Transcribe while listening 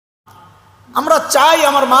আমরা চাই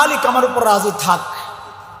আমার মালিক আমার উপর রাজি থাক।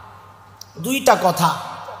 দুইটা কথা,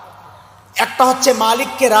 একটা হচ্ছে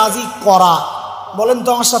মালিককে রাজি করা, বলেন তো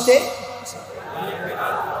আমার সাথে,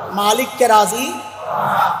 মালিককে রাজি,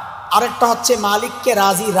 আরেকটা হচ্ছে মালিককে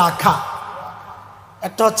রাজি রাখা।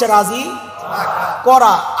 একটা হচ্ছে রাজি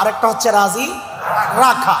করা, আরেকটা হচ্ছে রাজি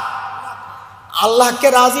রাখা। আল্লাহকে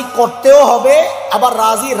রাজি করতেও হবে, আবার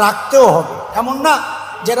রাজি রাখতেও হবে। এমন না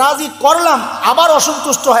যে রাজি করলাম আবার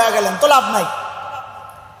অসন্তুষ্ট হয়ে গেলেন, তো লাভ নাই।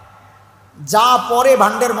 যা পরে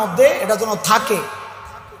ভান্ডের মধ্যে এটা যেন থাকে।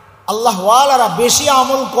 আল্লাহওয়ালারা বেশি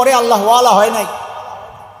আমল করে আল্লাহওয়ালা হয় নাই।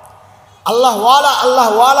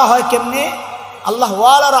 আল্লাহওয়ালা হয় কেমনে?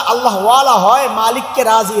 আল্লাহওয়ালারা আল্লাহওয়ালা হয় মালিককে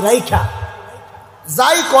রাজি রাখা।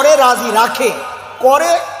 যাই করে রাজি রাখে,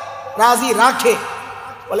 করে রাজি রাখে।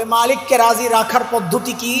 বলে মালিককে রাজি রাখার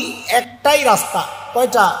পদ্ধতি কি? একটাই রাস্তা।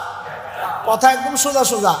 কয়টা? কথা একদম সোজা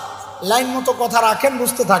সোজা, লাইন মতো কথা রাখেন,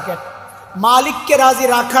 বুঝতে থাকেন। মালিককে রাজি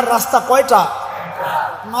রাখার রাস্তা কয়টা?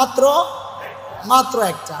 মাত্র মাত্র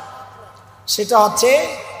একটা। সেটা হচ্ছে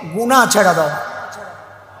গুনাহ ছেড়ে দাও।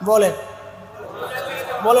 বলেন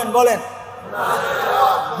বলেন বলেন,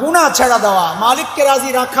 গুনাহ ছেড়ে দেওয়া। মালিককে রাজি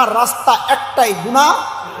রাখার রাস্তা একটাই, গুনাহ।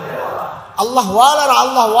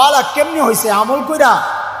 আল্লাহওয়ালা কেমনে হয়েছে? আমল কইরা,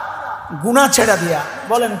 গুনাহ ছেড়ে দিয়া।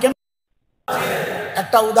 বলেন কেমন?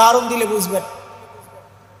 একটা উদাহরণ দিলে বুঝবেন।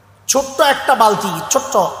 ছোট্ট একটা বালতি,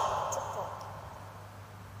 ছোট্ট,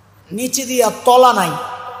 নিচে দিয়া তলা নাই,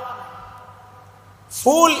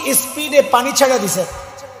 ফুল স্পিডে পানি ছেড়ে দিছে,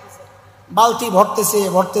 বালতি ভরতেছে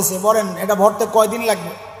ভরতেছে। বলেন এটা ভরতে কয়দিন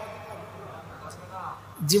লাগবে?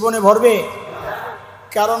 জীবনে ভরবে?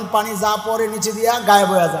 কারণ পানি যা পরে নিচে দিয়া গায়েব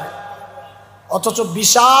হয়ে যায়। অথচ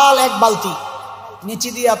বিশাল এক বালতি, নিচে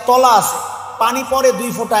দিয়া তলা আছে, পানি পরে 2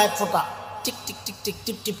 ফোঁটা 1 ফোঁটা, টিক টিক টিক টিক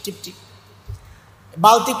টিপ টিপ টিপ টিপ।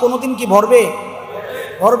 বালতি কোনোদিন কি ভরবে?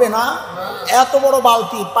 ভরবে না। এত বড়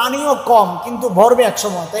বালতি, পানিও কম, কিন্তু ভরবে এক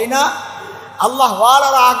সময়, তাই না?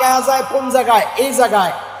 আল্লাহওয়ালারা আগায় যায় কোন জায়গায়? এই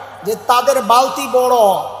জায়গায় যে তাদের বালতি বড়,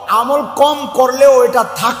 আমল কম করলেও এটা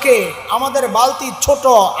থাকে। আমাদের বালতি ছোট,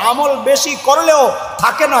 আমল বেশি করলেও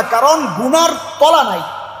থাকে না, কারণ গুনার তলা নাই।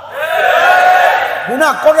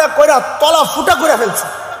 গুনাহ করে করে তলা ফুটা করে ফেলছে।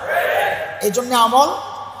 এই জন্য আমল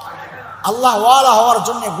আল্লাহওয়ালা হওয়ার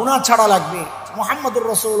জন্য গুনাহ ছাড়া লাগবে। মুহাম্মদুর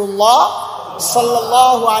রাসূলুল্লাহ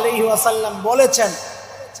সাল্লাল্লাহু আলাইহি ওয়াসাল্লাম বলেছেন,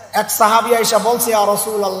 এক সাহাবী আয়েশা বলছে, ইয়া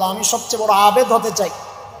রাসূলুল্লাহ, আমি সবচেয়ে বড় আবেদ হতে চাই,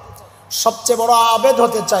 সবচেয়ে বড় আবেদ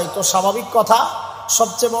হতে চাই। তো স্বাভাবিক কথা,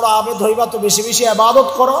 সবচেয়ে বড় আবেদ হইবা তো বেশি বেশি ইবাদত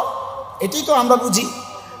করো, এটাই তো আমরা বুঝি।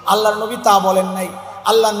 আল্লাহর নবী তা বলেন নাই।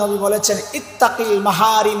 আল্লাহর নবী বলেছেন, ইত্তাকিল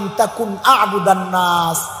মাহারিম তাকুন আ'বুদান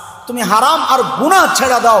নাস। তুমি হারাম আর গুনাহ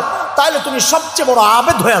ছেড়ে দাও, তাহলে তুমি সবচেয়ে বড়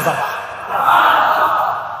আবেদ হয়ে যাবে।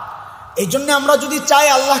 এই জন্য আমরা যদি চাই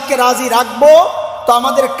আল্লাহকে রাজি রাখবো, তো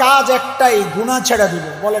আমাদের কাজ একটাই, গুনাহ ছেড়ে দিব।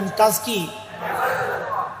 বলেন কাজ কি?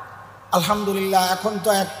 আলহামদুলিল্লাহ, এখন তো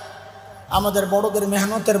এক আমাদের বড়দের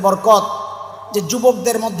মেহনতের বরকত যে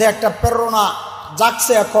যুবকদের মধ্যে একটা প্রেরণা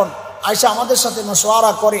জাগছে। এখন আয়েশা আমাদের সাথে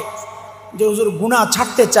মশওয়ারা করে যে হুজুর গুনাহ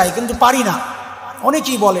ছাড়তে চাই কিন্তু পারি না।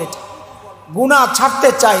 অনেকেই বলে গুনাহ ছাড়তে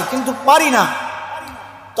চাই কিন্তু পারি না।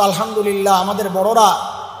 তো আলহামদুলিল্লাহ, আমাদের বড়রা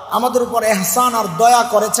আমাদের উপর এহসান আর দয়া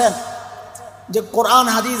করেছেন যে কোরআন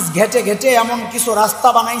হাদিস ঘেটে ঘেটে এমন কিছু রাস্তা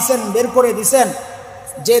বানাইছেন, বের করে দিছেন,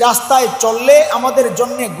 যে রাস্তায় চললে আমাদের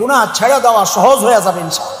জন্য গুনাহ ছেড়ে দেওয়া সহজ হয়ে যাবে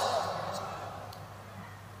ইনশাআল্লাহ।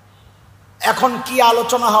 এখন কি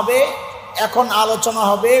আলোচনা হবে? এখন আলোচনা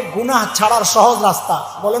হবে গুনাহ ছাড়ার সহজ রাস্তা।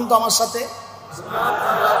 বলেন তো আমার সাথে,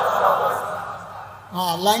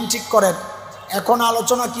 হ্যাঁ, লাইন ঠিক করেন। এখন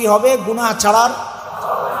আলোচনা কি হবে? গুনাহ ছাড়ার।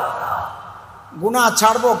 গুনাহ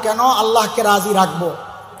ছাড়বো কেন? আল্লাহকে রাজি রাখবো।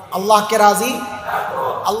 আল্লাহকে রাজি,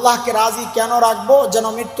 আল্লাহকে রাজি কেন রাখবো? যেন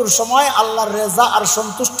মৃত্যুর সময় আল্লাহর রেজা আর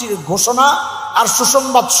সন্তুষ্টির ঘোষণা আর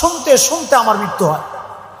সুসংবাদ শুনতে শুনতে আমার মৃত্যু হয়।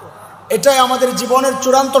 এটাই আমাদের জীবনের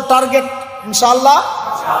চূড়ান্ত টার্গেট ইনশাআল্লাহ।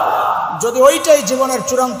 যদি ওইটাই জীবনের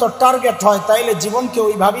চূড়ান্ত টার্গেট হয়, তাইলে জীবনকে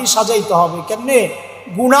ওইভাবেই সাজাইতে হবে। কেমনে?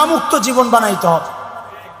 গুনাহমুক্ত জীবন বানাইতে হবে।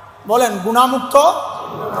 বলেন গুনাহমুক্ত।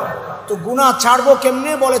 তো গুনাহ ছাড়বো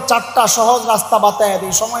কেমনে? বলে 4টা সহজ রাস্তা বাতায়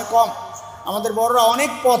দিই, সময় কম। আমাদের বড়রা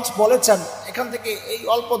অনেক পথ বলেছেন, এখান থেকে এই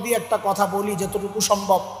অল্প দিয়ে একটা কথা বলি যতটুকু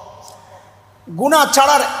সম্ভব। গুনাহ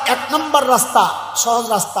ছাড়ার 1 নম্বর রাস্তা, সহজ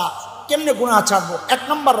রাস্তা। কেমনে গুনাহ ছাড়বো? 1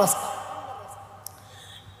 নম্বর রাস্তা,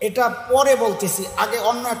 এটা পরে বলতেছি, আগে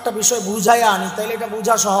অন্য একটা বিষয় বুঝাইয়া আনি, তাইলে এটা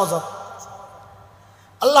বোঝা সহজ হবে।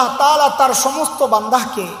 আল্লাহ তাআলা তার সমস্ত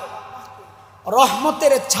বান্দাকে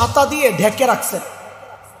রহমতের ছাতা দিয়ে ঢেকে রাখছেন।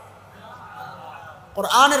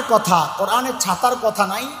 কোরআনের কথা, কোরআনের ছাতার কথা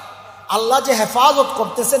নাই, আল্লাহ যে হেফাজত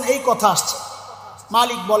করতেছেন এই কথা আসছে।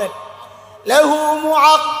 মালিক বলেন, লাহু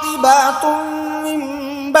মুআক্কিবাতুন মুআকিবাতুন মিন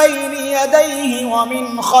বাইনি ইয়াদাইহি ওয়া মিন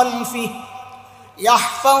খালফিহি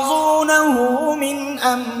ইয়াহফাযুনাহু মিন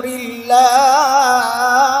আমরিল্লাহ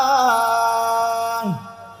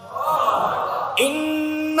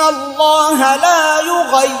ইন্নাল্লাহা লা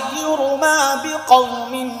ইউগায়্যিরু মা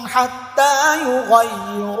বিকওমিন হাত্তা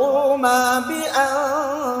ইউগায়্যিরু মা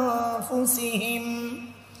বিআনফুসিহিম।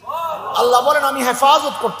 আল্লাহ বলেন আমি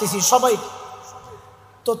হেফাজত করতেছি সবাই।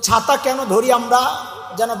 তো ছাতা কেন ধরি আমরা?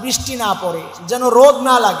 যেন বৃষ্টি না পড়ে, যেন রোদ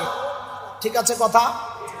না লাগে। ঠিক আছে কথা?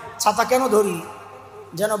 ছাতা কেন ধরি?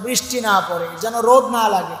 যেন বৃষ্টি না পড়ে, যেন রোদ না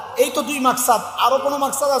লাগে। এই তো দুই মাকসাদ। আরো কোনো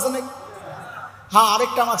মাকসাদ আছে নাকি? হ্যাঁ,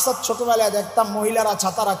 আরেকটা মাকসাদ, ছোটবেলায় দেখতাম মহিলারা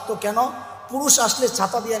ছাতা রাখতো কেন? পুরুষ আসলে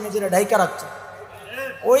ছাতা দিয়ে নিজেরা ঢাইকা রাখতো।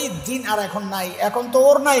 ওই দিন আর এখন নাই। এখন তো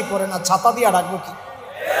ওর নাই পরে না, ছাতা দিয়ে রাখবো কি?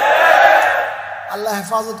 আল্লাহ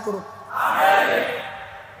হেফাজত করুক।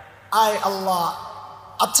 আয় আল্লাহ।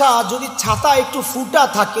 আচ্ছা, যদি ছাতা একটু ফুটা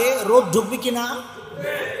থাকে রোদ ঢুকবে কিনা?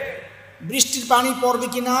 বৃষ্টির পানি পড়বে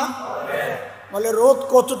কিনা? বলে রোদ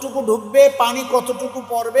কতটুকু ঢুকবে, পানি কতটুকু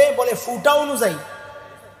পড়বে? বলে ফুটা অনুযায়ী।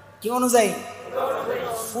 কি অনুযায়ী?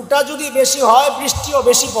 ফুটা যদি বেশি হয় বৃষ্টিও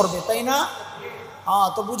বেশি পড়বে, তাই না? হ্যাঁ,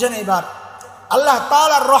 তো বুঝেন এবার আল্লাহ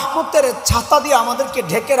তাআলার রহমতের ছাতা দিয়ে আমাদেরকে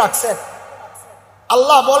ঢেকে রাখছেন।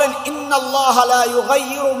 আল্লাহ বলেন ইন্নাল্লাহা লা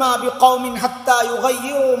ইউগায়্যিরু মা বিকওমিন হাত্তা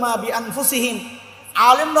ইউগায়্যিরু মা বিআনফুসিহিম।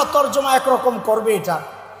 আলেমরা তরজমা একরকম করবে, এটা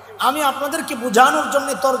আমি আপনাদেরকে বোঝানোর জন্য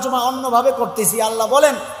তরজমা অন্যভাবে করতেছি। আল্লাহ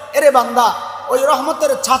বলেন এরে বান্দা, ওই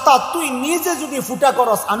রহমতের ছাতা তুই নিজে যদি ফুটা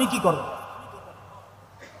করস আমি কি করব?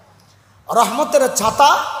 রহমতের ছাতা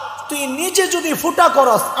তুই নিজে যদি ফুটা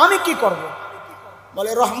করস আমি কি করব?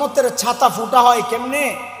 বলে রহমতের ছাতা ফুটা হয় কেমনে?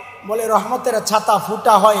 বলে রহমতের ছাতা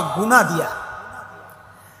ফুটা হয় গুনাহ দিয়া।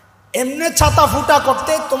 এমনি ছাতা ফুটা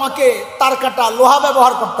করতে তোমাকে তার কাটা লোহা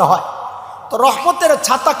ব্যবহার করতে হয়। তো রহমতের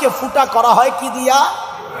ছাতাকে ফুটা করা হয় কি দিয়া?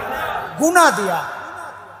 গুনাহ দিয়া।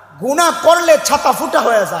 গুনাহ করলে ছাতা ফুটা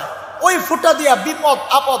হয়ে যায়। ওই ফুটা দিয়া বিপদ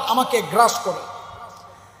আপদ আমাকে গ্রাস করে,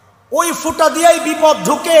 ওই ফুটা দিয়াই বিপদ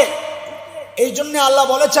ঢুকে। এই জন্য আল্লাহ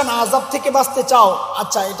বলেছেন আযাব থেকে বাঁচতে চাও।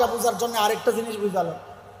 আচ্ছা, এটা বোঝার জন্য আরেকটা জিনিস বুঝালো।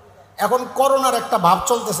 এখন করোনার একটা ভাব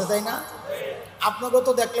চলতেছে, তাই না? আপনাকে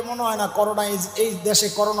তো দেখলে মনে হয় না করোনা এই দেশে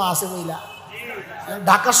করোনা আছে বইলা।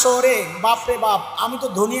 ঢাকা শহরে বাপরে বাপ, আমি তো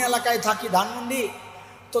ধনী এলাকায় থাকি ধানমন্ডি,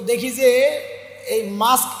 তো দেখি যে এই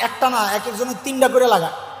মাস্ক একটা না এক একজনের 3টা করে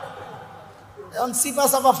লাগায়। এখন সিপা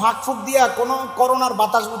চাপা ফাঁক ফুক দিয়া কোনো করোনার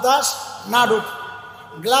বাতাস বুতাস না ঢুক,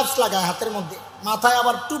 গ্লাভস লাগায় হাতের মধ্যে, মাথায়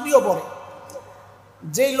আবার টুপিও পরে।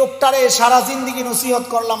 যেই লোকটারে সারা জিন্দিগি নসিহত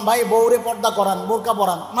করলাম ভাই বউরে পর্দা করান, বোরকা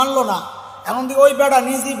পরান, মানলো না। এখন দিকে ওই বেড়া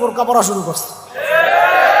নিজেই বোরকা পরা শুরু করছে।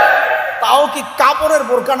 তাও কি কাপড়ের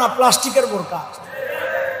বোরকা না প্লাস্টিকের বোরকা।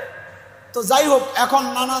 তো যাই হোক, এখন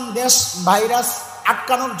নানান দেশ ভাইরাস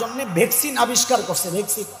আটকানোর জন্য ভ্যাকসিন আবিষ্কার করছে।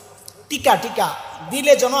 ভ্যাকসিন, টিকা টিকা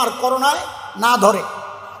দিলে যেন আর করোনায় না ধরে।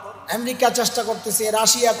 আমেরিকা চেষ্টা করতেছে,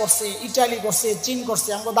 রাশিয়া করছে, ইটালি করছে, চীন করছে,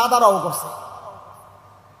 আমাদের দাদারাও করছে,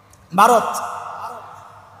 ভারত।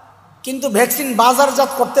 কিন্তু ভ্যাকসিন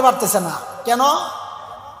বাজারজাত করতে পারতেছে না। কেন?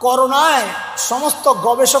 করোনায় সমস্ত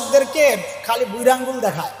গবেষকদেরকে খালি বুইরাঙ্গুল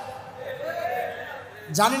দেখায়।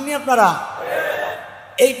 জানেননি আপনারা?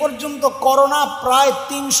 এই পর্যন্ত করোনা প্রায়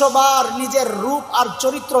 300 বার নিজের রূপ আর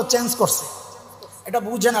চরিত্র চেঞ্জ করছে। এটা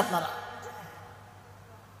বুঝেন আপনারা।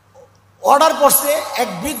 অর্ডার করছে এক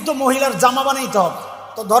বৃদ্ধ মহিলার জামা বানাইতে হবে।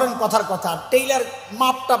 তো ধরেন কথার কথা, টেইলার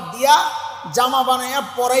মাপ টাপ দিয়া জামা বানাইয়া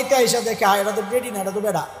পরাইতে এসে দেখে এটা তো বেডি না, এটা তো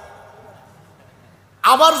বেড়া।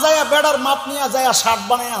 আবার যায়া বেড়ার মাপ নিয়ে যায়া শার্ট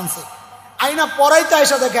বানাই আনছে, আইনা পরাইতে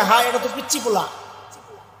এসে দেখে এটা তো পিচ্চি পোলা।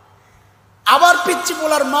 আবার পিচ্চি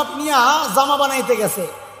পোলার মাপ নিয়ে জামা বানাইতে গেছে,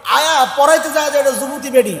 আয়া পরাইতে যায় যে এটা যুবতী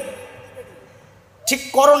বেডি। ঠিক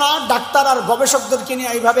করোনা ডাক্তার আর গবেষকদেরকে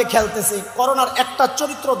নিয়ে এইভাবে খেলতেছে। করোনার একটা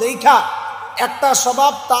চরিত্র দেখা, একটা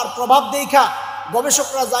স্বভাব, তার প্রভাব দেখা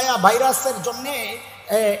গবেষকরা যায়া ভাইরাসের জন্য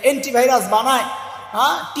অ্যান্টিভাইরাস বানায়,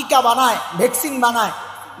 টিকা বানায়, ভ্যাকসিন বানায়,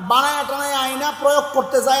 বানায় টানায় আইনা প্রয়োগ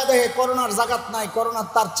করতে যায়, দেখে করোনার জাগাত নাই, করোনার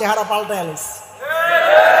তার চেহারা পাল্টায় আলিস।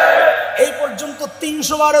 এই পর্যন্ত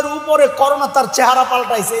 300 বারের উপরে করোনা তার চেহারা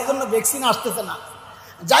পাল্টাইছে, এই জন্য ভ্যাকসিন আসতেছে না।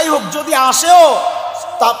 যাই হোক, যদি আসেও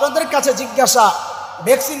তা আপনাদের কাছে জিজ্ঞাসা,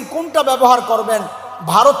 ভ্যাকসিন কোনটা ব্যবহার করবেন?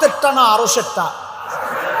 ভারতেরটা না আরশেরটা?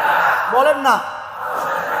 বলেন না।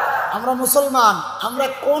 আমরা মুসলমান, আমরা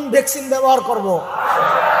কোন ভ্যাকসিন ব্যবহার করব?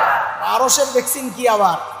 আরশের ভ্যাকসিন কি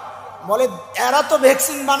আবার? বলে এরা তো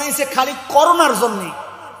ভ্যাকসিন বানাইছে খালি করোনার জন্য,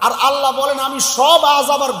 আর আল্লাহ বলেন আমি সব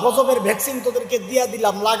আযাব আর গজবের ভ্যাকসিন তোদেরকে দিয়া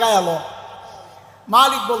দিলাম, লাগায় আলো।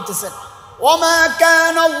 মালিক বলতেছেন ওমা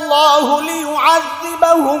কানা আল্লাহু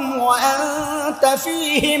লিয়ুআযিবাহুম ওয়া আনতা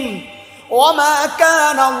ফীহিম ওয়ামা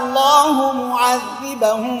কানা আল্লাহু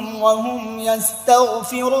মুআযিবাহুম ওয়া হুম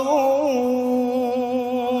ইস্তাগফিরুন।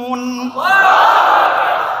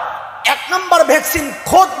 এক নম্বর ভ্যাকসিন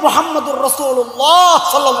খোদ মুহাম্মদুর রাসূলুল্লাহ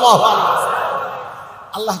সাল্লাল্লাহু আলাইহি ওয়াসাল্লাম।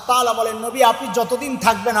 আল্লাহ তাআলা বলেন, নবী আপনি যতদিন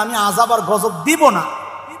থাকবেন আমি আযাব আর গজব দিব না।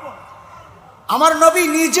 আমার নবী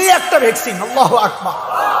নিজেই একটা ভ্যাকসিন। আল্লাহু আকবার।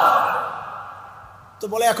 তো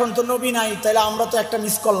বলে এখন তো নবী নাই, তাহলে আমরা তো একটা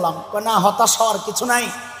মিস করলাম। না, হতাশ হওয়ার কিছু নাই।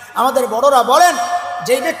 আমাদের বড়রা বলেন,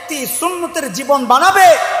 যে ব্যক্তি সুন্নতের জীবন বানাবে,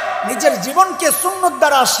 নিজের জীবনকে সুন্নত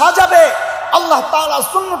দ্বারা সাজাবে, আল্লাহ তাআলা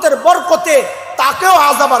সুন্নতের বরকতে তাকেও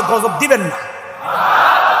আযাব আর গজব দিবেন না।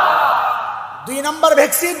 দুই নম্বর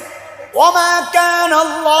ভ্যাকসিন, ওয়ামা কানা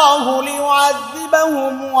আল্লাহু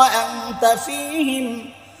লিউআযিবাহুম ওয়া আনতা ফীহিম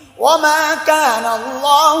وما كان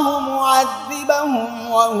الله معذبهم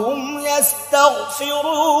وهم يستغفرون।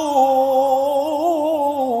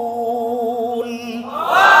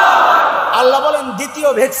 আল্লাহ বলেন দ্বিতীয়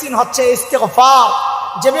ভ্যাকসিন হচ্ছে ইস্তিগফার।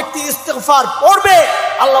 যে ব্যক্তি ইস্তিগফার করবে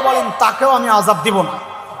আল্লাহ বলেন তাকেও আমি আযাব দিব না।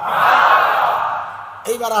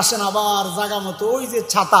 এইবার আসেন আবার জায়গা মতো, ওই যে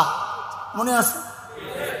ছাতা মনে আছে,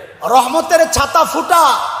 রহমতের ছাতা ফুটা।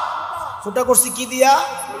 ফুটা করছি কি দিয়া?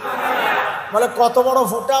 বলে কত বড়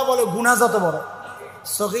ফুটা? বলে গুনাহ যত বড়।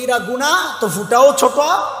 সগীরা গুনাহ তো ফুটাও ছোট,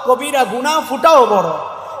 কবিরা গুনাহ ফুটাও বড়,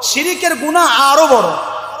 শিরিকের গুনাহ আরো বড়।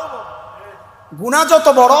 গুনাহ যত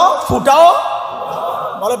বড় ফুটাও।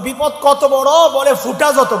 বলে বিপদ কত বড়? বলে ফুটা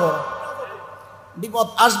যত বড়। বিপদ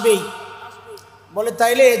আসবেই। বলে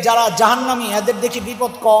তাইলে যারা জাহান্নামী এদের দেখি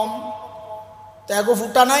বিপদ কম, তো এগো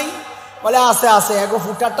ফুটা নাই? বলে আছে আছে, এগো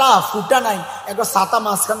ফুটাটা ফুটা নাই, এগো ছাতা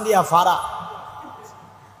মাঝখান দিয়া ফাড়া।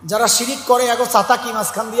 যারা শিরিক করে এগো ছাতা কি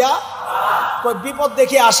মাঝখান দিয়া? কই বিপদ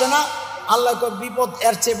দেখে আসে না। আল্লাহ কই বিপদ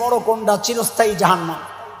এর চেয়ে বড় কোনটা? চিরস্থায়ী জাহান্নাম।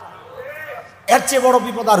 এর চেয়ে বড়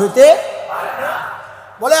বিপদ আর হইতে।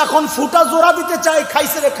 বলে এখন ফুটা জোড়া দিতে চাই,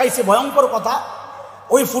 খাইছে রে খাইছে, ভয়ঙ্কর কথা।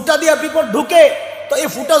 ওই ফুটা দিয়া বিপদ ঢুকে, তো এই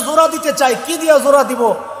ফুটা জোড়া দিতে চাই, কি দিয়া জোড়া দিব?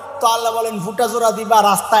 তো আল্লাহ বলেন ফুটা জোড়া দিবা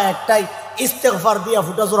রাস্তা একটাই, ইস্তেগফার দিয়া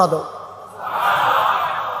ফুটা জোড়া দাও।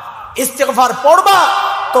 ইস্তেগফার পড়বা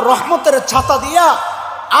তো রহমতের ছাতা দিয়া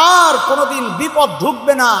আর কোনোদিন বিপদ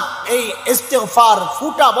ঢুকবে না। এই ইস্তেগফার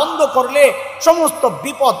ফুটা বন্ধ করলে সমস্ত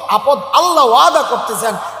বিপদ আপদ আল্লাহ ওয়াদা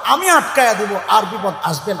করতেছেন আমি আটকায়া দিব, আর বিপদ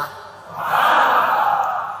আসবে না।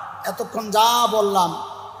 এতক্ষণ যা বললাম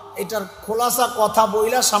এটার খোলাসা কথা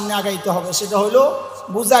বইলা সামনে আগাইতে হবে। সেটা হইলো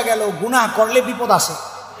বোঝা গেল গুনাহ করলে বিপদ আসে।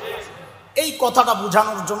 এই কথাটা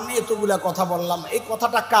বোঝানোর জন্য এতগুলা কথা বললাম। এই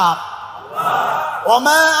কথাটা কার?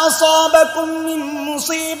 وما أصابكم من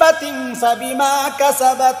مصيبة فبما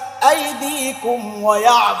كسبت أيديكم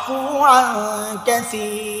ويعفو عن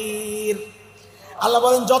كثير। আল্লাহ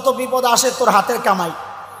বলেন যত বিপদ আসে তোর হাতের কামাই।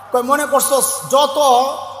 কই মনে করছস যত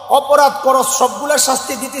অপরাধ করস সবগুলোর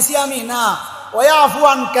শাস্তি দিতেছি আমি? না, ওয়াফু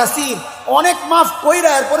আন কাসির, অনেক মাফ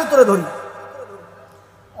কইরা এরপরে তোরে ধরি।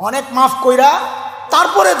 অনেক মাফ কইরা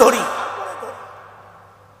তারপরে ধরি।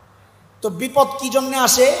 তো বিপদ কি জন্য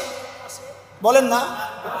আসে বলেন না?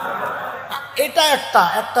 এটা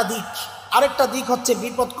একটা দিক। আরেকটা দিক হচ্ছে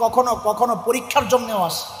বিপদ কখনো কখনো পরীক্ষার জন্যও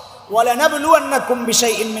আসে। ওয়ালানাবলুয়ান্নাকুম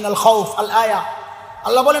বিশাইইন মিনাল খাউফ আল আয়া।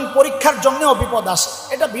 আল্লাহ বলেন পরীক্ষার জন্যও বিপদ আসে।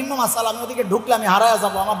 এটা ভিন্ন মাসালা। আমি ওদিকে ঢুকলে আমি হারায়া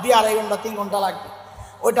যাবো, আমার 2-2.5 ঘন্টা 3 ঘন্টা লাগবে।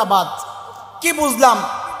 ওইটা বাদ। কি বুঝলাম?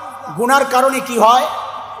 গুনার কারণে কি হয়?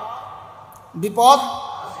 বিপদ।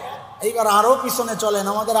 এইবার আরো পিছনে চলেন,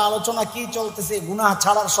 আমাদের আলোচনা কি চলতেছে? গুনাহ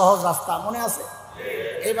ছাড়ার সহজ রাস্তা মনে আছে?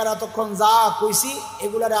 এবার এতক্ষণ যা কইছি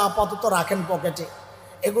এগুলারে আপাতত রাখেন পকেটে।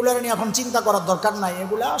 এগুলার নিয়ে এখন চিন্তা করার দরকার নাই।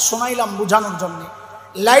 এগুলা শোনাইলাম বুঝানোর জন্য।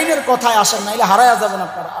 লাইনের কথায় আসেন, নাইলে হারাইয়া যাবেন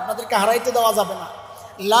আপনারা। আপনাদেরকে হারাইতে দেওয়া যাবে না,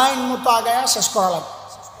 লাইন মতো আগায়া শেষ করা লাগবে।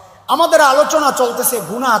 আমাদের আলোচনা চলতেছে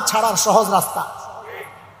গুনাহ ছাড়ার সহজ রাস্তা।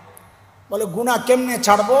 বলে গুনাহ কেমনে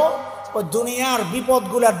ছাড়বো? ওই দুনিয়ার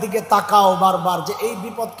বিপদগুলার দিকে তাকাও বারবার, যে এই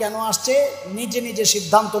বিপদ কেন আসছে, নিজে নিজে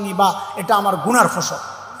সিদ্ধান্ত নিবা এটা আমার গুনার ফসল,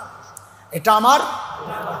 এটা আমার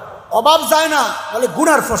অভাব যায় না, বলে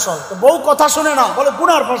গুনার ফসল। তো বউ কথা শোনে না, বলে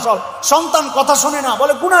গুনার ফসল। সন্তান কথা শোনে না,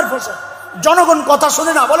 বলে গুনার ফসল। জনগণ কথা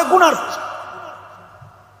শোনে না, বলে গুনার ফসল।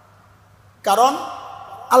 কারণ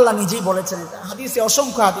আল্লাহ নিজেই বলেছেন এটা। হাদিসে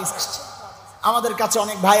অসংখ্য হাদিস আসছে। আমাদের কাছে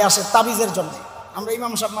অনেক ভাই আসে তাবিজের জন্য। আমরা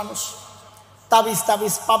ইমাম সাহেব মানুষ, তাবিজ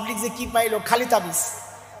তাবিজ পাবলিক যে কি পাইলো, খালি তাবিজ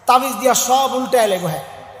তাবিজ দিয়া সব উল্টায় লেগো। হ্যাঁ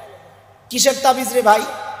কিসের তাবিজ রে ভাই?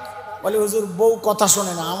 বলে হুজুর বউ কথা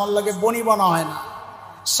শোনে না, আমার লগে বনি বনা হয় না।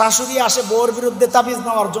 শাশুড়ি আসে বউর বিরুদ্ধে তাবিজ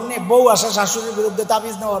নেওয়ার জন্য, বউ আসে শাশুড়ির বিরুদ্ধে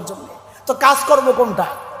তাবিজ নেওয়ার জন্য। তো কাজ করব কোনটা?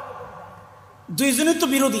 দুইজনই তো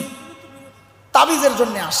বিরোধী। তাবিজের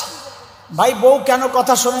জন্য আসে। ভাই বউ কেন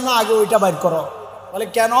কথা শোনে না, আগে ওইটা বাইর করো। বলে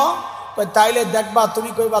কেন? তাইলে দেখবা তুমি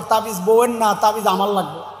কইবা তাবিজ বউয়ের না, তাবিজ আমার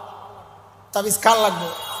লাগবে। তাবিজ কার লাগবে?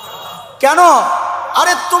 কেন?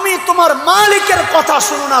 আরে তুমি তোমার মালিকের কথা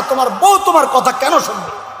শুনো না, তোমার বউ তোমার কথা কেন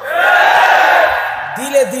শুনবে?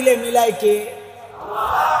 দিলে দিলে মিলাই কে?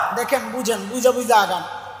 দেখেন, বুঝেন, বুঝা বুঝা আগান।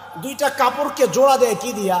 দুইটা কাপড়কে জোড়া দেয়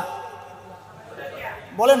কি দিয়া?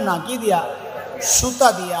 বলেন না, কি দিয়া? সুতা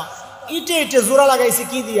দিয়া। ইটে ইটে জোড়া লাগাইছে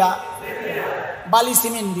কি দিয়া? বালি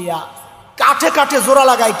সিমেন্ট দিয়া। কাঠে কাঠে জোড়া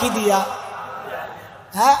লাগায় কি দিয়া?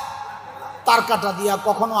 হ্যাঁ, তার কাটা দিয়া,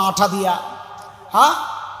 কখনো আঠা দিয়া। হ্যাঁ,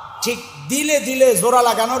 ঠিক দিলে দিলে জোড়া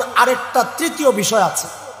লাগানোর আরেকটা তৃতীয় বিষয় আছে,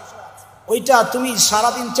 ওইটা তুমি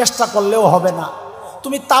সারাদিন চেষ্টা করলেও হবে না।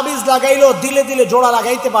 তুমি তাবিজ লাগাইলেও দিলে দিলে জোড়া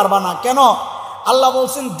লাগাইতে পারবা না। কেন? আল্লাহ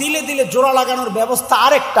বলছেন দিলে দিলে জোড়া লাগানোর ব্যবস্থা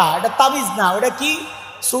আরেকটা, এটা তাবিজ না। ওটা কি?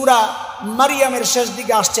 সূরা মারিয়ামের শেষ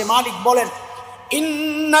দিকে আসছে। মালিক বলেন,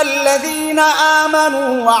 ইন্নাল্লাযীনা আমানু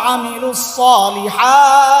ওয়া আমিলুস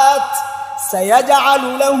সালিহাত সায়াজআলু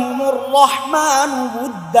লাহুমুর রহমানু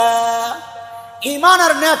উদ্দা। ঈমান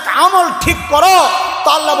আর নেক আমল ঠিক করো তো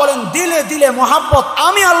আল্লাহ বলেন দিলে দিলে মোহাব্বত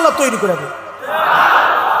আমি আল্লাহ তৈরি করে দেব।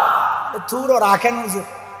 থুরো রাখেন হুজুর,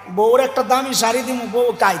 বউর একটা দামি শাড়ি দিমু, বউ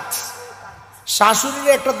কাইত। শাশুড়ির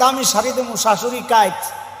একটা দামি শাড়ি দিমু, শাশুড়ি কাইত।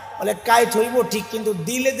 বলে কাইত হইব ঠিক, কিন্তু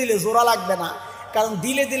দিলে দিলে জোড়া লাগবে না। কারণ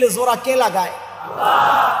দিলে দিলে জোড়া কে লাগায়?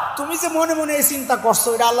 তুমি যে মনে মনে এই চিন্তা করছো,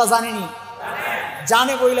 এটা আল্লাহ জানেনি?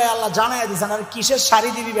 জানে বইলে আল্লাহ জানাই দিছেন। আর কিসের শাড়ি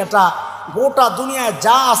দিবি বেটা? গোটা দুনিয়ায়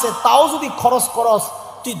যা আছে তাও যদি খরচ করস,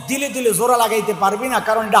 তুই দিলে দিলে জোড়া লাগাইতে পারবি না,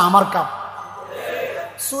 কারণ এটা আমার কাম।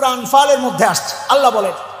 সূরা আনফালের মধ্যে আসছে, আল্লাহ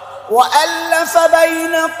বলেন, وَأَلَّفَ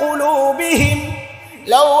بَيْنَ قُلُوبِهِمْ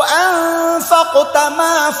لَوْ أَنفَقْتَ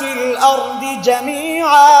مَا فِي الْأَرْضِ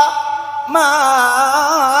جَمِيعًا مَا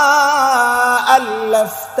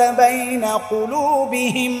أَلَّفْتَ بَيْنَ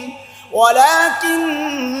قُلُوبِهِمْ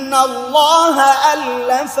وَلَكِنَّ اللَّهَ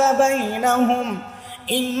أَلَّفَ بَيْنَهُمْ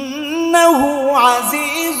إِنَّهُ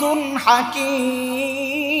عَزِيزٌ حَكِيمٌ।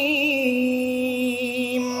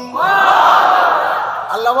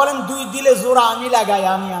 আল্লাহ বলেন দুই দিলে জোড়া আমি লাগাই,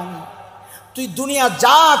 আমি। তুই দুনিয়া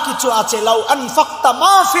যা কিছু আছে, লাউ আনফাকতা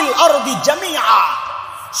মা ফিল আরদি জামিআ,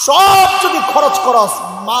 সব যদি খরচ করস,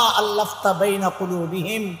 মা আল্লাফতা বাইনা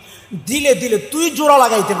কুলুবিহিম, দিলে দিলে তুই জোড়া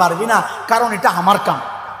লাগাইতে পারবি না, কারণ এটা আমার কাম।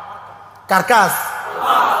 কার কাজ?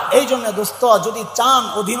 এই জন্য দোস্ত, যদি চান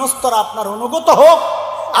অধীনস্থরা আপনার অনুগত হোক,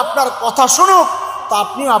 আপনার কথা শুনুক, তো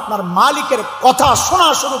আপনিও আপনার মালিকের কথা শোনা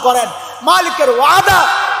শুরু করেন। মালিকের ওয়াদা,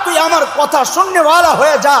 তুই আমার কথা শুননেওয়ালা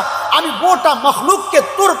হয়ে যা, আমি গোটা মখলুককে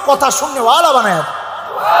তোর কথা শুননেওয়ালা বানায় দেব।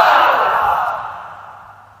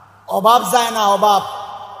 অভাব যায় না, অভাব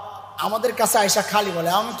আমাদের কাছে আয়সা খালি বলে,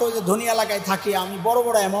 আমি তো ওই যে ধনী এলাকায় থাকি, আমি বড়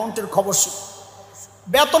বড় অ্যামাউন্টের খবর শুনি।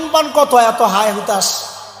 বেতন পান কত? এত হাই হুতাশ,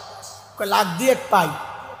 লাখ দুয়েক পাই।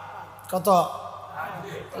 কত?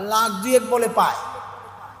 লাখ দুয়েক বলে পায়।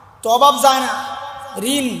 তো অভাব যায় না।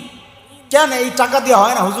 ঋণ কেন? এই টাকা দিয়ে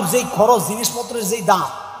হয় না হুজুর, যেই খরচ, জিনিসপত্রের যেই দাম।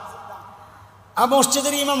 আর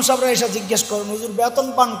মসজিদের ইমাম সাহেবরা এসে জিজ্ঞেস করেন, হুজুর বেতন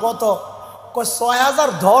পান কত? ৬,০০০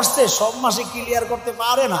 ধরছে, সব মাসে ক্লিয়ার করতে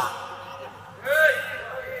পারে না।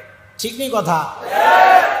 ঠিক নেই কথা?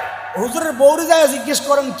 হুজুরের বউরে যায় জিজ্ঞেস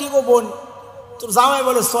করেন, কি গো বোন, তোর জামাই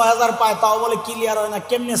বলে ৬,০০০ পায়, তাও বলে ক্লিয়ার হয় না,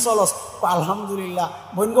 কেমনে চলস? আলহামদুলিল্লাহ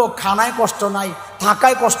বোন গো, খানায় কষ্ট নাই,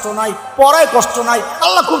 থাকায় কষ্ট নাই, পড়ায় কষ্ট নাই,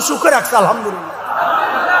 আল্লাহ খুব সুখে রাখছে, আলহামদুলিল্লাহ।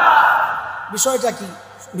 বিষয়টা কি?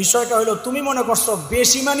 বিষয়টা হলো, তুমি মনে করছো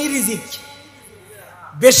বেশি মানি রিজিক।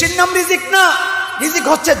 বেশির নাম রিজিক না। রিজিক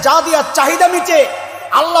হচ্ছে যা দিয়া চাহিদা মিটে।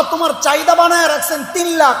 আল্লাহ তোমার চাহিদা বানায় রাখছেন ৩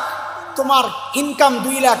 লাখ, তোমার ইনকাম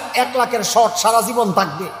 ২ লাখ, ১ লাখের শর্ট সারা জীবন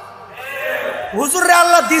থাকবে। হুজুরে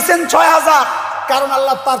আল্লাহ দিয়েছেন ৬,০০০, কারণ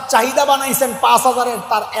আল্লাহ তার চাহিদা বানাইছেন ৫,০০০-এর,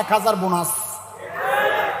 তার ১,০০০ বোনাস।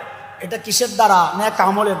 এটা কিসের দ্বারা? নেক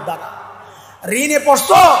আমলের দ্বারা। ঋণে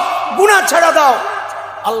পড়ছো, গুনাহ ছেড়ে দাও,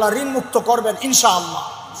 আল্লাহ ঋণ মুক্ত করবেন ইনশাআল্লাহ।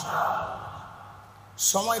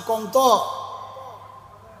 সময় কম তো,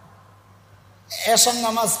 এশার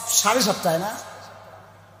নামাজ 7:30টায় না?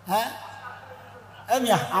 হ্যাঁ,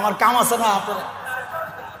 আমার কাম আছে না? আপনার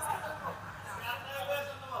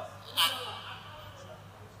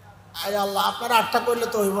আল্লাহ, আপনারা 8টা করলে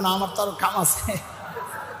তো হইব না, আমার তো আরো কাম আছে।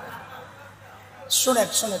 শুনেন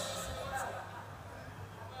শুনেন,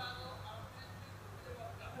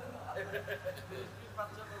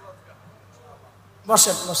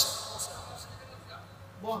 বসেন বসেন,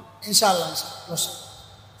 ইনশাআল্লাহ বসেন।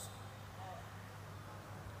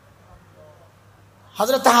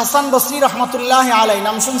 হযরত হাসান বসরি রহমতুল্লাহ আলাইহি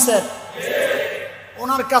নাম শুনছেন?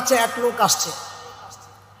 ওনার কাছে এক লোক আসছে।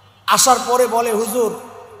 আসার পরে বলে, হুজুর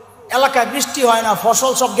এলাকায় বৃষ্টি হয় না,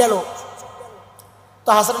 ফসল সব গেল। তো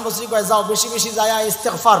হাসান বসরি কয়, যাও বেশি বেশি যায়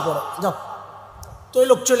ইস্তেগফার করো, যাও। তো ওই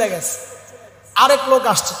লোক চলে গেছে। আরেক লোক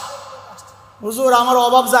আসছে, হুজুর আমার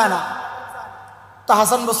অভাব যায় না, তো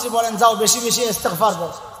হাসান বসরি বলেন, যাও বেশি বেশি ইস্তেগফার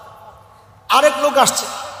করো। আরেক লোক আসছে,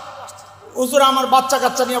 হুজুর আমার বাচ্চা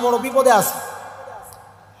কাচ্চা নিয়ে বড় বিপদে আছে।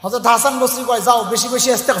 হযরত হাসান বসরি কয়, যাও বেশি বেশি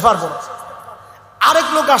ইস্তেগফার করো। আরেক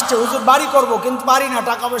লোক আসছে, হুজুর বাড়ি করব কিন্তু পারি না,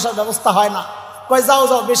 টাকা পয়সার ব্যবস্থা হয় না। কয়, যাও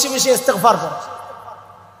যাও বেশি বেশি ইস্তেগফার করো।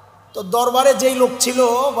 তো দরবারে যেই লোক ছিল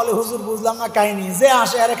বলে, হুজুর বুঝলাম না কাহিনী, যে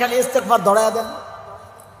আসে আরে খালি ইস্তেগফার ধরায়া দেন।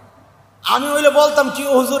 আমি হইলে বলতাম, কি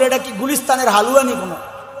হুজুর এটা কি গুলিস্তানের হালুয়া নি কোনো?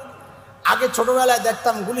 আগে ছোটবেলায়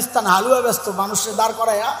দেখতাম গুলিস্তান হালুয়া ব্যস্ত, মানুষের দাঁড়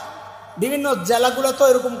করাইয়া বিভিন্ন জেলাগুলো তো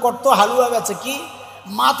এরকম করতো, হালুয়া বেচে। কি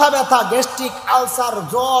মাথা ব্যথা, গ্যাস্ট্রিক, আলসার,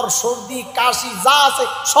 জ্বর, সর্দি, কাশি যা আছে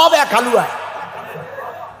সব এক হালুয়ায়।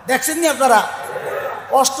 দেখছেন নি আপনারা?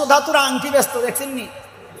 অষ্টধাতুর আংটি ব্যস্ত, দেখছেন নি?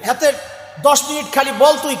 হাতে 10 মিনিট খালি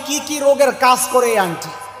বলতোই কি কি রোগের কাজ করে এই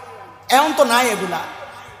আংটি। এমন তো নাই এগুলা।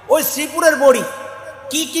 ওই শ্রীপুরের বড়ি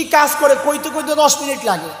কি কি কাজ করে কইতে কইতে 10 মিনিট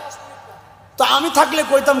লাগে। তো আমি থাকলে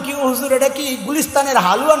কইতাম, কি হুজুর এটা কি গুলিস্তানের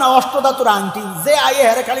হালুয়া না অষ্টধাতুর আংটি? যে আইয়ে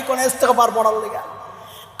হেরে খালি কোন ইস্তেগফার পড়ার লেগা।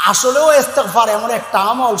 আসলেও ইস্তেগফার এমন একটা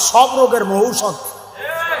আমল, সব রোগের মহৌষধ।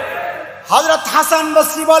 হযরত হাসান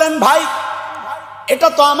বসরি বলেন, ভাই এটা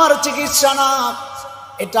তো আমার চিকিৎসা না,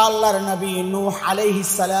 এটা আল্লাহর নবী নূহ আলাইহিস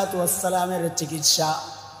সালাতু ওয়াস সালামের চিকিৎসা।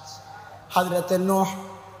 হযরত নূহ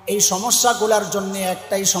এই সমস্যাগুলোর জন্য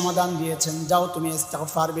একটাই সমাধান দিয়েছেন, যাও তুমি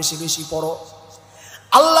ইস্তেগফার বেশি বেশি পড়ো।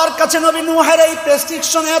 আল্লাহর কাছে নবী নূহের এই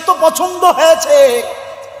প্রেসক্রিপশন এত পছন্দ হয়েছে,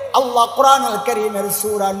 আল্লাহ কোরআনুল কারীমের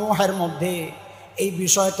সূরা নূহের মধ্যে এই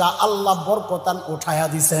বিষয়টা আল্লাহ বরকতান উঠায়া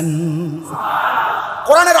দিবেন।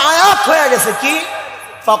 কোরআনের আয়াত হয়ে গেছে কি,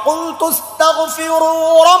 ফাকুলতু ইস্তাগফিরু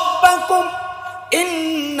রাব্বাকুম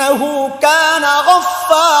ইন্নাহু কানা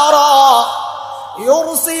গফফারা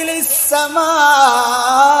ইউরসিলিস সামাআ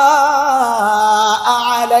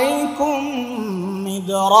আলাইকুম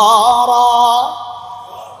মিদরারা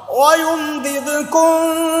ويمددكم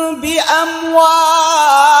بأموال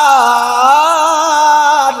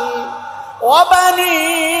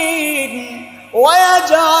وبنين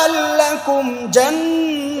ويجعل لكم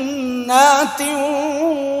جنات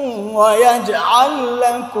ويجعل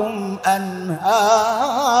لكم أنهارا।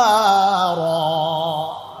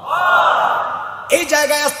 এই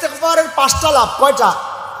জায়গায় ইস্তিগফারের 5টা লাভ। কয়টা?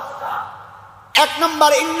 1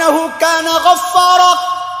 নাম্বার, ইন্নাহু কানা গফফারা,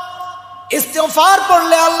 ইস্তিগফার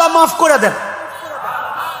পড়লে আল্লাহ মাফ করে দেন।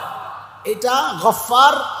 এটা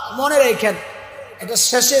গফফার মনে রাখেন, এটা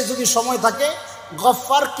শেষে যদি সময় থাকে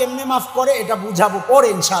গফফার কেমনে মাফ করে এটা বুঝাবো পরে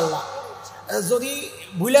ইনশাআল্লাহ। যদি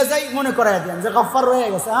ভুলে যাই মনে করাই দেন যে গফফার রয়ে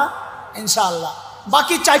গেছে, হ্যাঁ ইনশাআল্লাহ।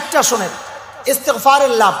 বাকি 4টা শোনেন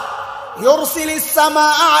ইস্তিগফারের লাভ। ইউরসিলিস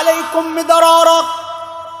সামাআ আলাইকুম মিদরারা,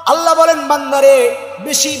 আল্লাহ বলেন বান্দারে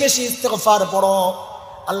বেশি বেশি ইস্তিগফার পড়ো,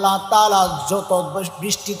 আল্লাহ তাআলা যত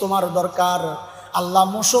বৃষ্টি তোমার দরকার আল্লাহ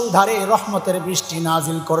মুষলধারে রহমতের বৃষ্টি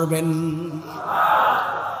নাজিল করবেন।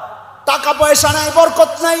 টাকা পয়সা নাই,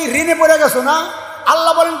 বরকত নাই, ঋণে পড়ে গেছো না,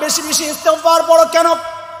 আল্লাহ বলেন বেশি বেশি ইস্তিগফার পড়ো। কেন?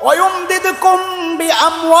 ওয়ায়ুমদিদকুম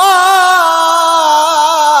বিআমওয়াল,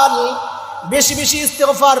 বেশি বেশি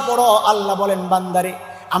ইস্তিগফার পড়ো, আল্লাহ বলেন বান্দারে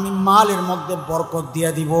আমি মালের মধ্যে বরকত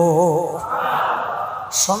দিয়ে দিব।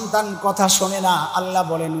 সন্তান কথা শোনে না, আল্লাহ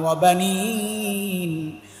বলেন ওয়াবানিন,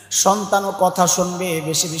 সন্তানও কথা শুনবে,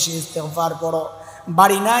 বেশি বেশি ইস্তিগফার পড়ো।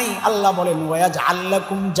 বাড়ি নাই, আল্লাহ বলেন ওয়ায়াজআল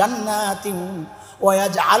লাকুম জান্নাতিন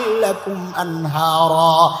ওয়ায়াজআল লাকুম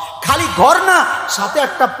আনহারা, খালি ঘর না, সাথে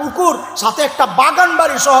একটা পুকুর, সাথে একটা বাগান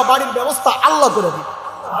বাড়ি সহ বাড়ির ব্যবস্থা আল্লাহ করে দিবে।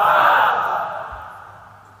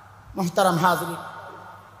 মুহতারাম হাজিরিন,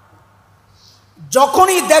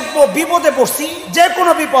 যখনই দেখবো বিপদে পড়ছি, যে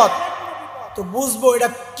কোনো বিপদ, তো বুঝবো এটা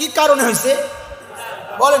কি কারণে হয়েছে।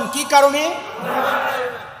 বলেন কি কারণে?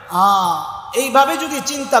 এইভাবে যদি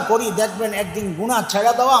চিন্তা করি দেখবেন একদিন গুনাহ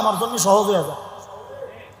ছেড়ে দেওয়া আমার জন্য সহজ হয়ে যাবে।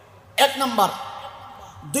 1 নাম্বার।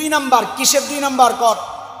 2 নাম্বার, কিসের 2 নাম্বার? কর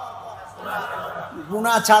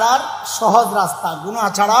গুনাহ ছাড়ার সহজ রাস্তা, গুনাহ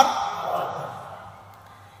ছাড়ার।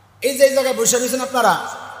 এই যে জায়গায় বসে রয়েছেন আপনারা,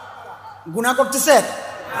 গুনাহ করতেছেন?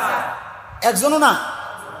 একজনও না।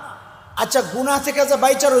 আচ্ছা, গুনাহ থেকে যে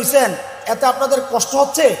বাইচা রইছেন এতে আপনাদের কষ্ট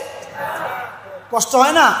হচ্ছে? কষ্ট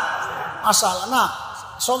হয় না? মাশাআল্লাহ। না,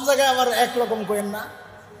 সব জায়গায় আবার একরকম করেন না,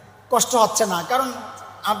 কষ্ট হচ্ছে না, কারণ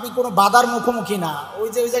আপনি কোনো বাধার মুখোমুখি না। ওই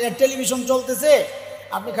যে ওই জায়গায় টেলিভিশন চলতেছে,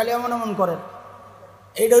 আপনি খালি এমন এমন করেন,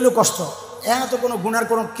 এইটা হইল কষ্ট। এখানে তো কোনো গুনার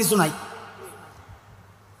কোনো কিছু নাই।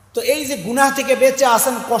 তো এই যে গুনাহ থেকে বেঁচে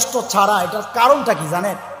আসেন কষ্ট ছাড়া, এটার কারণটা কি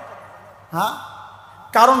জানেন? হ্যাঁ,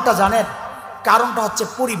 কারণটা জানেন? কারণটা হচ্ছে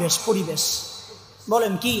পরিবেশ। পরিবেশ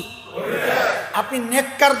বলেন কি? আপনি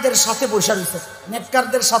নেককারদের সাথে বসে রয়েছেন,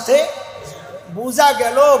 নেককারদের সাথে, বোঝা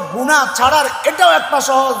গেল গুনাহ ছাড়ার এটাও একটা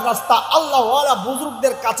সহজ রাস্তা। আল্লাহওয়ালা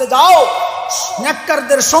বুজুর্গদের কাছে যাও,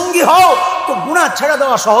 নেককারদের সঙ্গী হও, তো গুনাহ ছেড়ে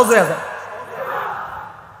দেওয়া সহজ হয়ে যায়।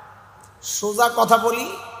 সোজা কথা বলি,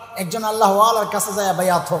 একজন আল্লাহ ওয়ালার কাছে যায়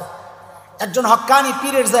বায়াত হও, একজন হক্কানি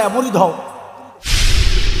পীরের যায় মুরিদ হও।